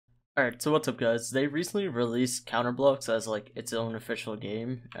Alright, so what's up guys? They recently released Counterblocks as like its own official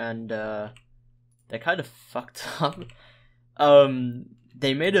game, and they kind of fucked up.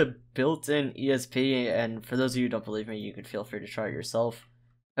 They made a built-in ESP, and for those of you who don't believe me, you could feel free to try it yourself.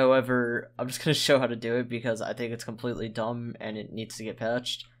 However, I'm just gonna show how to do it because I think it's completely dumb and it needs to get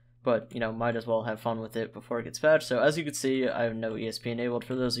patched. But, you know, might as well have fun with it before it gets patched. So as you can see, I have no ESP enabled.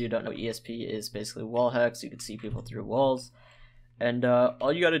 For those of you who don't know, ESP is basically wall hacks. You can see people through walls. And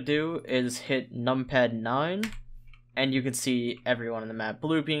all you gotta do is hit numpad 9, and you can see everyone on the map.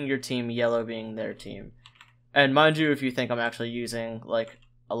 Blue being your team, yellow being their team. And mind you, if you think I'm actually using like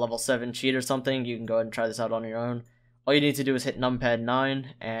a level 7 cheat or something, you can go ahead and try this out on your own. All you need to do is hit numpad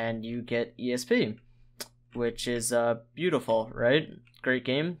 9, and you get ESP, which is beautiful, right? Great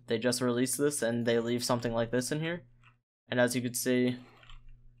game. They just released this, and they leave something like this in here. And as you can see,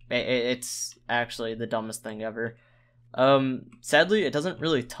 it's actually the dumbest thing ever. Sadly, it doesn't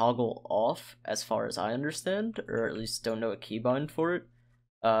really toggle off as far as I understand, or at least don't know a keybind for it.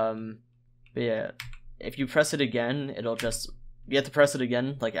 But yeah, if you press it again, it'll just, you have to press it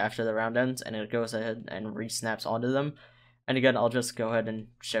again, like after the round ends, and it goes ahead and re-snaps onto them. And again, I'll just go ahead and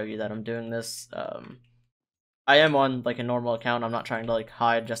show you that I'm doing this. I am on like a normal account. I'm not trying to like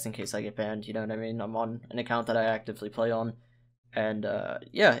hide just in case I get banned, you know what I mean? I'm on an account that I actively play on. And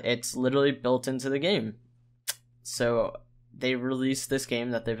yeah, it's literally built into the game. So they released this game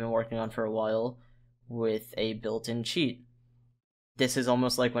that they've been working on for a while with a built-in cheat. This is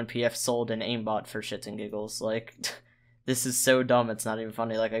almost like when PF sold an aimbot for shits and giggles. Like, this is so dumb, it's not even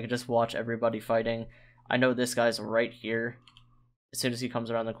funny. Like, I could just watch everybody fighting. I know this guy's right here. As soon as he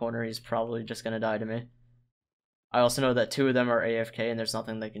comes around the corner, he's probably just gonna die to me. I also know that 2 of them are AFK and there's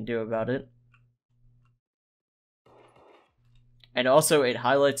nothing they can do about it. And also, it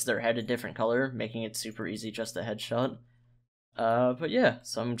highlights their head a different color, making it super easy just a headshot. But yeah,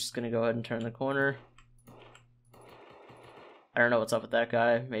 so I'm just gonna go ahead and turn the corner. I don't know what's up with that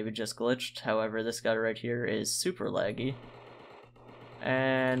guy, maybe just glitched. However, this guy right here is super laggy.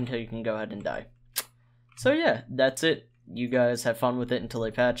 And he can go ahead and die. So yeah, that's it. You guys have fun with it until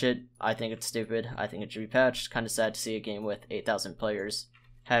they patch it. I think it's stupid. I think it should be patched. Kind of sad to see a game with 8,000 players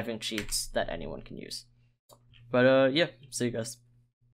having cheats that anyone can use. But yeah, see you guys.